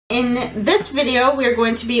In this video, we are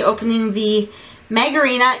going to be opening the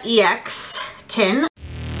Magearna EX tin.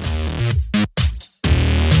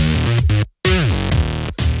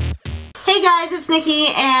 Hey guys, it's Nikki,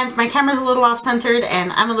 and my camera's a little off-centered,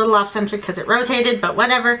 and I'm a little off-centered because it rotated, but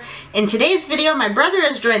whatever. In today's video, my brother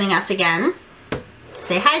is joining us again.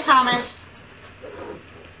 Say hi, Thomas.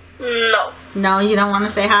 No. No, you don't want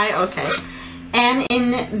to say hi? Okay. And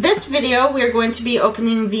in this video, we are going to be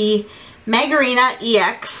opening the Magearna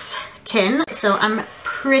EX tin, so I'm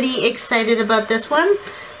pretty excited about this one.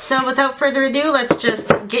 So without further ado, let's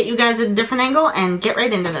just get you guys at a different angle and get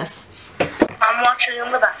right into this. I'm watching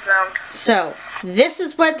in the background. So this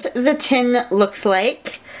is what the tin looks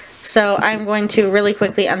like. So I'm going to really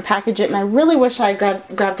quickly unpackage it, and I really wish I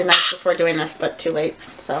grabbed a knife before doing this, but too late.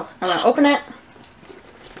 So I'm going to open it.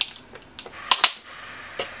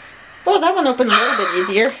 Oh, that one opened a little bit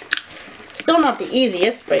easier. Still not the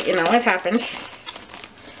easiest, but you know, it happened.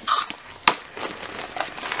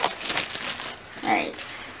 Alright,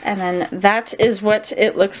 and then that is what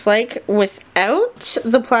it looks like without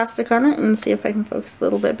the plastic on it. And see if I can focus a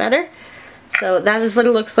little bit better. So that is what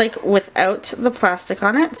it looks like without the plastic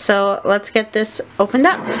on it. So let's get this opened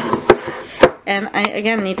up. And I,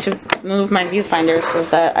 again, need to move my viewfinder so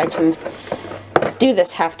that I can do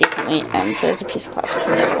this half decently, and there's a piece of plastic in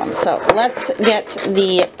the other one. So let's get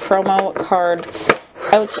the promo card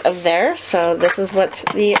out of there. So this is what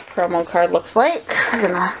the promo card looks like. I'm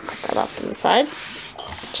gonna put that off to the side.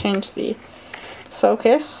 Change the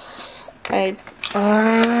focus. I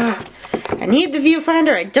need the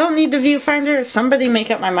viewfinder. I don't need the viewfinder. Somebody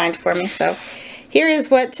make up my mind for me. So here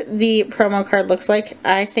is what the promo card looks like.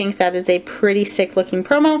 I think that is a pretty sick looking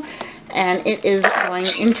promo, and it is going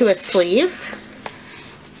into a sleeve.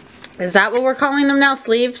 Is that what we're calling them now?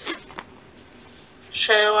 Sleeves?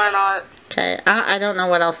 Sure, why not? Okay, I don't know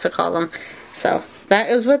what else to call them. So, that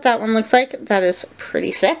is what that one looks like. That is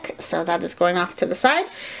pretty sick. So, that is going off to the side.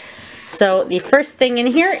 So, the first thing in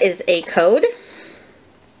here is a code.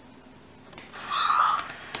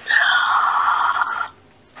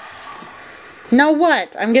 No,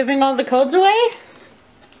 what? I'm giving all the codes away?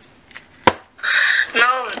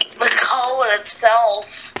 No, the code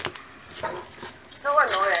itself. So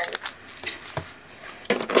annoying.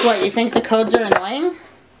 What, you think the codes are annoying?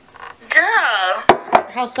 Yeah.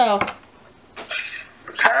 How so?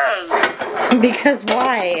 Because. Because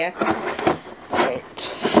why?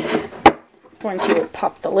 Right. Going to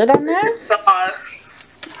pop the lid on there.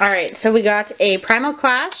 Alright, so we got a Primal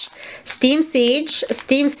Clash, Steam Siege,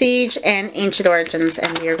 and Ancient Origins,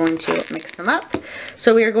 and we are going to mix them up.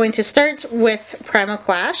 So we are going to start with Primal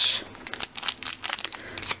Clash.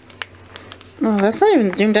 Oh, that's not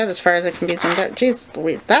even zoomed out as far as it can be zoomed out. Jeez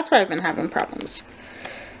Louise, that's why I've been having problems.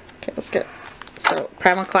 Okay, let's get it. So,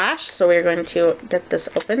 Primal Clash. So we are going to get this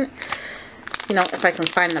open. You know, if I can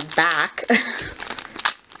find the back.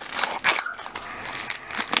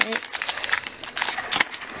 Alright.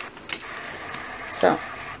 So,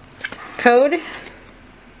 code.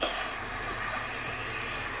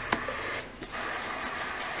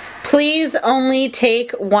 Please only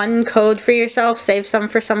take one code for yourself. Save some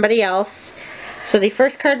for somebody else. So the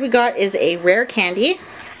first card we got is a rare candy.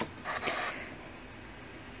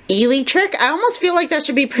 Electric? I almost feel like that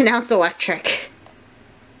should be pronounced electric.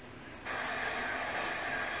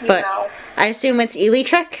 But no. I assume it's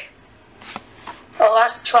Electric. Oh,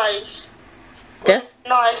 let's try. This?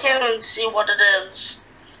 No, I can't even see what it is.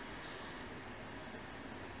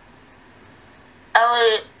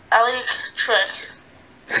 Electric.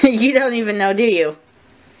 You don't even know, do you?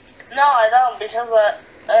 No, I don't, because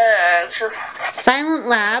it's just... Silent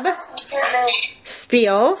Lab,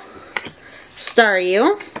 Spiel,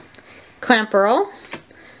 Staryu, Clamperl,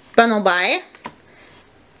 Bunnelby,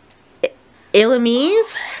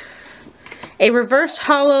 Ilamise, a Reverse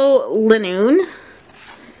Hollow Linoon,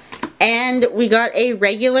 and we got a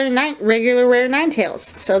regular rare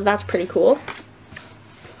Ninetales. So that's pretty cool.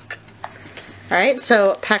 Alright,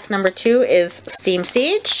 so pack number 2 is Steam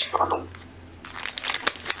Siege.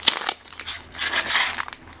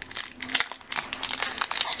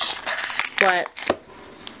 What?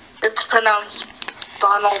 It's pronounced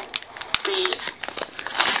Bunnelby.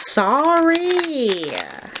 Sorry.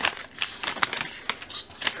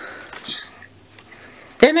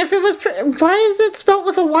 Then if it was, why is it spelled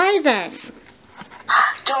with a Y then?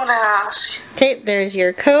 Don't ask. Okay, there's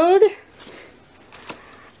your code.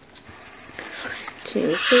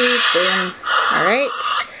 2, 3, boom. Alright.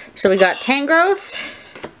 So we got Tangrowth,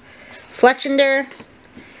 Fletchinder,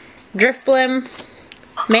 Drifblim,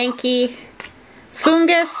 Mankey,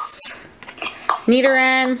 Fungus,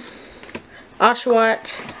 Nidoran,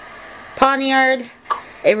 Oshawott, Pawniard,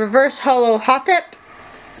 a reverse holo Hoppip,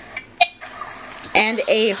 and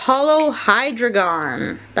a holo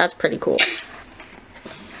Hydreigon. That's pretty cool.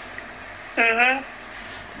 Mm-hmm.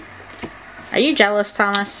 Are you jealous,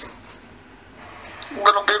 Thomas? A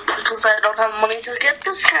little bit, because I don't have money to get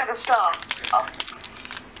this kind of stuff. Oh.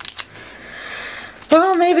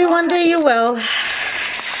 Well, maybe one day you will.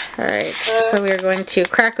 Alright, so we are going to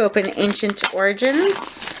crack open Ancient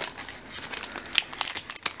Origins.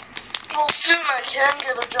 Well, soon I can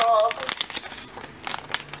get a job.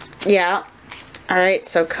 Yeah. Alright,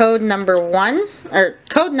 so code number 1. Or,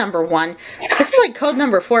 code number 1. This is like code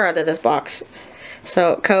number 4 out of this box.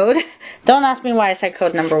 So, code. Don't ask me why I said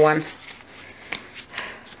code number 1.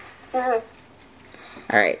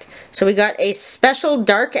 Alright, so we got a special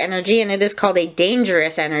dark energy, and it is called a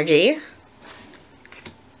dangerous energy.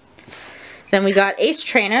 Then we got Ace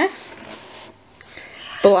Trainer,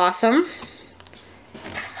 Blossom,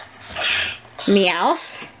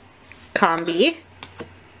 Meowth, Combi,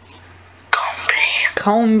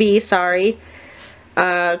 sorry,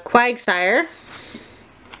 Quagsire,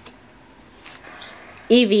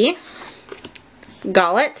 Eevee,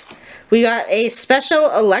 Golett. We got a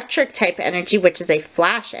special electric type energy, which is a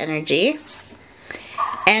flash energy.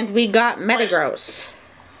 And we got Metagross.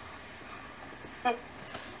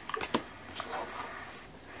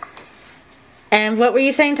 And what were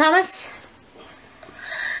you saying, Thomas?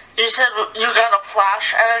 You said you got a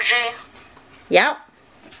flash energy? Yep.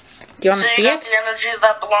 Do you want to see it? So you got the energy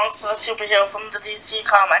that belongs to the superhero from the DC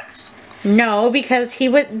Comics. No, because he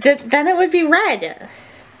would. Then it would be red.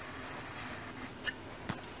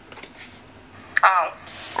 Oh.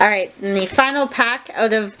 Alright, and the final pack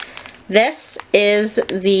out of this is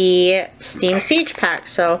the Steam Siege pack.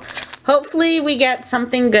 So, hopefully we get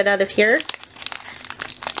something good out of here.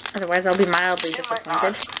 Otherwise, I'll be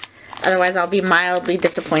mildly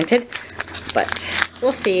disappointed. But,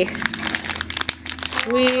 we'll see.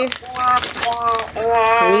 We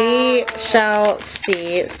shall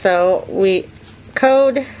see. So,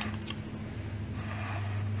 code...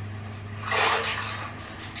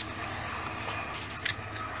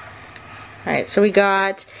 Alright, so we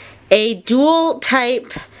got a dual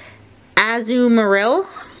type Azumarill.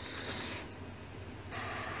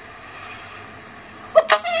 What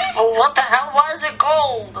the hell? Why is it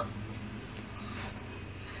gold?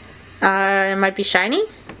 It might be shiny.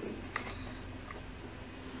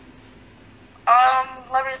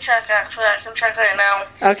 Let me check, actually. I can check right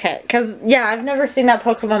now. Okay, because, yeah, I've never seen that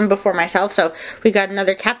Pokemon before myself. So, we got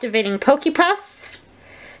another Captivating Pokepuff,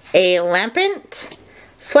 a Lampent,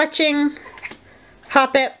 Fletching,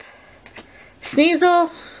 Hoppip,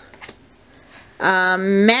 Sneasel,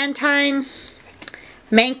 Mantine,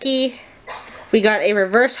 Mankey. We got a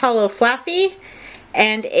reverse holo Flaffy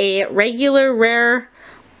and a regular rare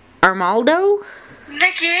Armaldo.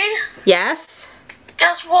 Nikki? Yes?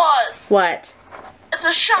 Guess what? What? It's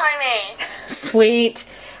a shiny. Sweet.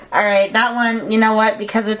 Alright, that one, you know what?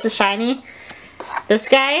 Because it's a shiny, this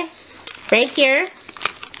guy right here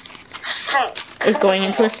is going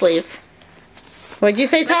into a sleeve. What'd you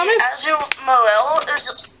say, Thomas? The Azumarill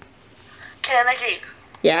is... Okay, Nikki.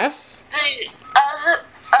 Yes? The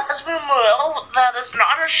Azumarill that is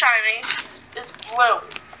not a shiny is blue.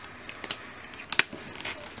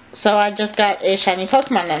 So I just got a shiny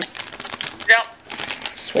Pokemon then. Yep.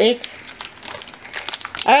 Sweet.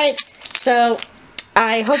 Alright, so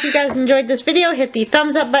I hope you guys enjoyed this video. Hit the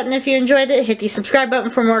thumbs up button if you enjoyed it. Hit the subscribe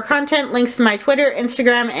button for more content. Links to my Twitter,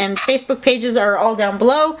 Instagram, and Facebook pages are all down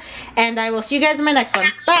below. And I will see you guys in my next one.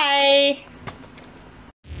 Bye!